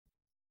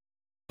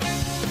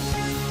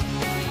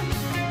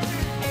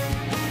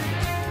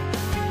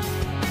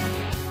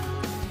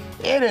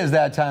It is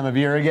that time of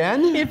year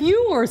again. If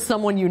you or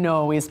someone you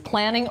know is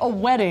planning a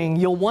wedding,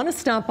 you'll want to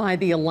stop by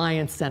the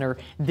Alliant Center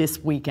this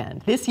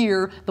weekend. This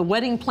year, the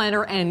Wedding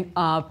Planner and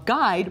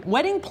Guide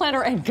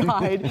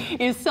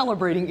is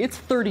celebrating its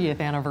 30th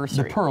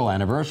anniversary. The Pearl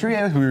anniversary,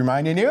 as we're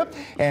reminding you.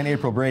 And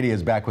April Brady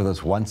is back with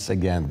us once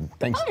again.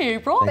 Thanks. Hi,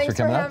 April. Thanks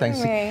for coming up.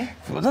 Thanks for having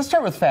me. Let's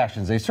start with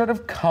fashions. They sort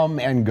of come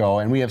and go,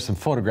 and we have some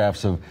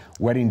photographs of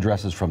wedding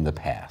dresses from the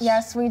past.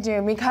 Yes, we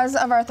do. Because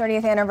of our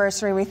 30th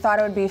anniversary, we thought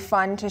it would be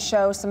fun to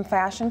show some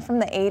fashion from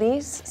the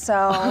 80s.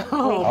 So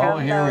we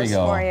have those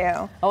for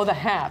you. Oh, the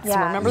hats. Yes.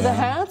 Remember the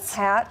hats?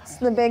 Hats,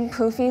 the big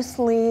poofy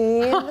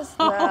sleeves.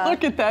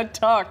 Look at that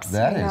tux.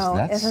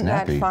 That's Isn't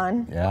snappy. that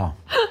fun? Yeah.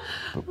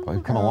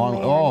 Come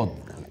along.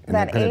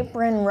 That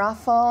apron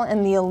ruffle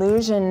and the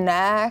illusion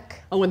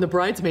neck. Oh, and the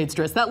bridesmaid's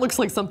dress. That looks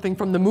like something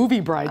from the movie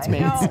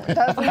Bridesmaids. I know,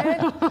 doesn't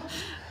it?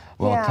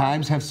 Well, Yeah.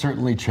 times have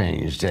certainly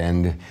changed,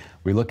 and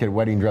we look at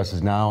wedding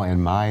dresses now,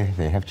 and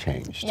they have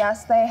changed.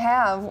 Yes, they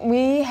have.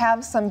 We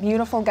have some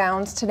beautiful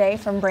gowns today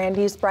from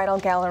Brandy's Bridal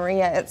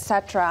Galleria,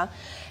 etc.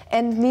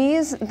 And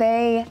these,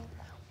 they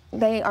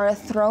are a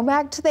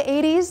throwback to the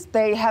 80s.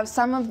 They have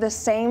some of the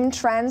same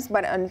trends,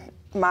 but a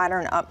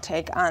modern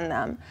uptake on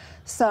them.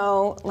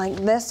 So, like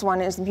this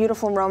one is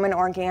beautiful Roman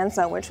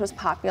organza, which was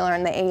popular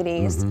in the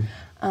 80s.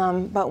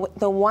 But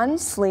the one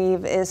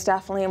sleeve is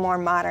definitely a more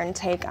modern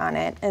take on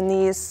it. And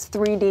these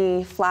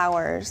 3D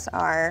flowers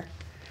are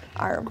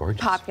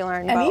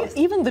popular in both. And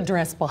even the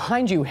dress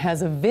behind you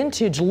has a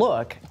vintage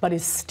look, but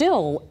is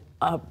still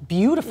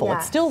beautiful. Yes.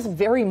 It's still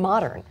very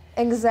modern.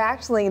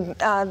 Exactly.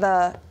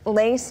 The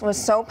lace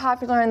was so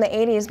popular in the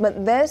 80s,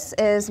 but this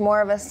is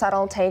more of a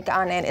subtle take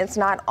on it. It's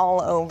not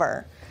all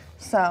over.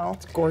 So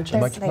it's gorgeous.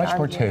 Much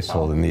more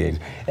tasteful than the 80s.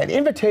 And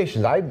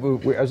invitations, I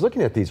was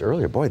looking at these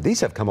earlier. Boy,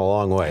 these have come a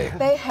long way.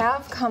 They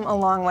have come a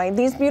long way.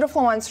 These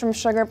beautiful ones from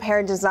Sugar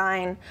Pear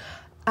Design,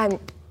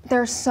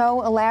 they're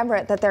so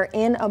elaborate that they're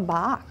in a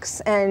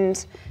box,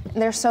 and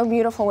they're so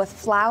beautiful with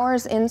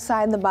flowers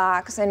inside the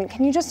box. And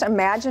can you just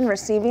imagine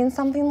receiving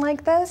something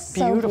like this?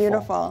 Beautiful. So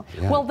beautiful.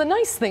 Yeah. Well, the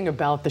nice thing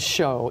about the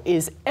show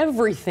is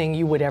everything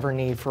you would ever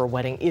need for a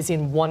wedding is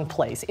in one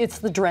place. It's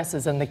the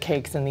dresses and the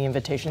cakes and the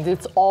invitations.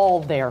 It's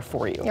all there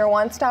for you. Your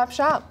one-stop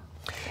shop.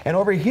 And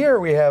over here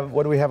we have,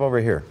 what do we have over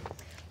here?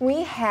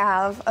 We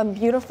have a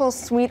beautiful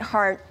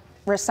sweetheart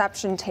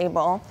reception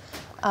table.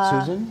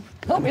 Susan?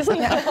 Oh, isn't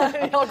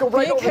it? I'll go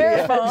right Be over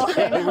careful. We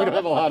don't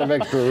have a lot of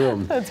extra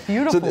room. That's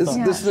beautiful.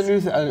 So this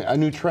is a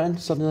new trend,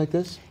 something like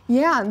this?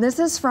 Yeah, this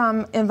is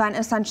from Event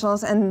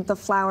Essentials and the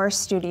Flower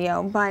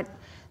Studio, but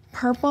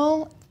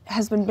purple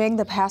has been big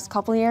the past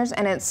couple years,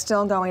 and it's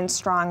still going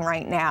strong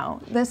right now.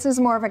 This is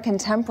more of a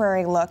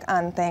contemporary look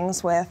on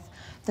things with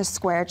the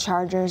square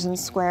chargers and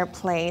square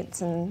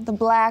plates and the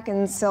black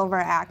and silver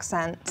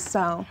accents.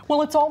 So,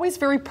 well, it's always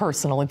very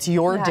personal. It's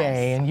your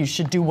day, and you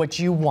should do what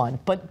you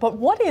want. But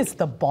what is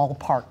the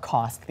ballpark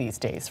cost these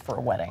days for a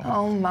wedding?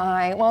 oh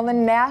my. Well, the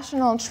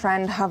national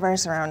trend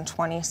hovers around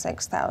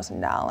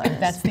 $26,000.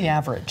 That's the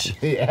average.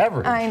 The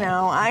average. I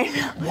know.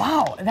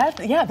 Wow.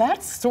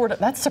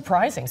 That's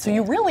surprising. So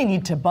you really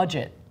need to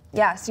budget.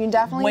 Yes, you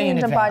definitely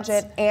need to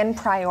budget and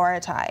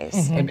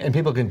prioritize. And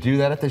people can do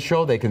that at the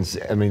show. They can,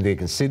 they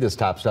can see this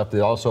top stuff.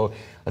 They also,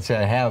 let's say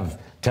I have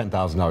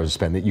 $10,000 to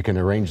spend, that you can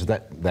arrange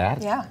that.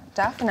 Yeah,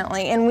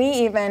 definitely. And we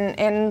even,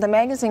 in the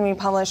magazine we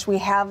publish, we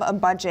have a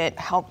budget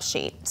help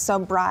sheet, so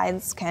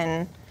brides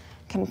can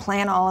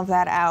plan all of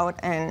that out.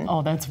 And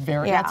oh, that's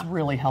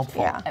really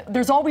helpful. Yeah.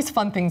 There's always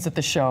fun things at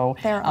the show.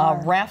 There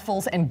are.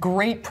 Raffles and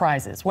great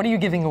prizes. What are you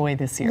giving away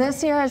this year?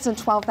 This year it's a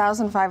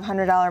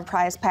 $12,500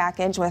 prize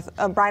package with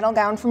a bridal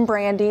gown from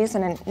Brandy's,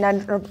 and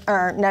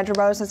Nedra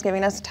Rose is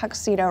giving us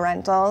tuxedo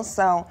rentals,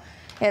 so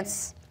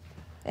it's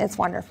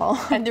wonderful.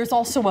 And there's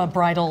also a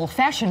bridal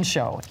fashion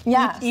show.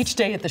 Yes. Each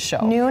day at the show.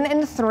 Noon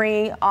and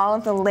 3, all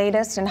of the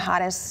latest and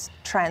hottest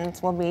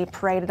trends will be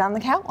paraded on the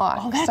catwalk.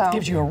 Oh, that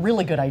gives you a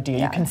really good idea.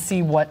 Yeah. You can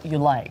see what you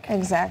like.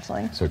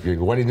 Exactly. So if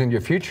your wedding's in your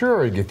future,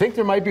 or you think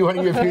there might be one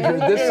in your future,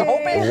 this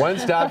is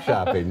one-stop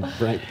shopping.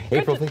 Right.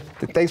 April,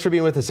 thanks for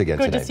being with us again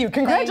today. Good to see you.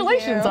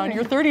 Congratulations on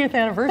your 30th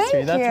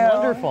anniversary. Thank you. That's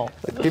wonderful.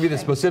 I'll give you the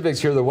specifics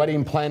here. The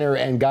Wedding Planner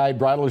and Guide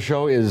Bridal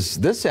Show is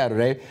this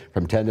Saturday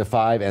from 10 to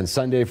 5 and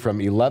Sunday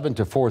from 11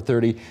 to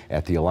 4:30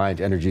 at the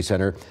Alliant Energy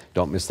Center.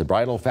 Don't miss the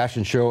Bridal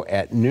Fashion Show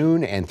at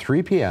noon and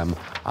 3 p.m.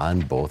 on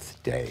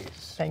both days.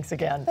 Thanks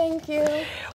again. Thank you.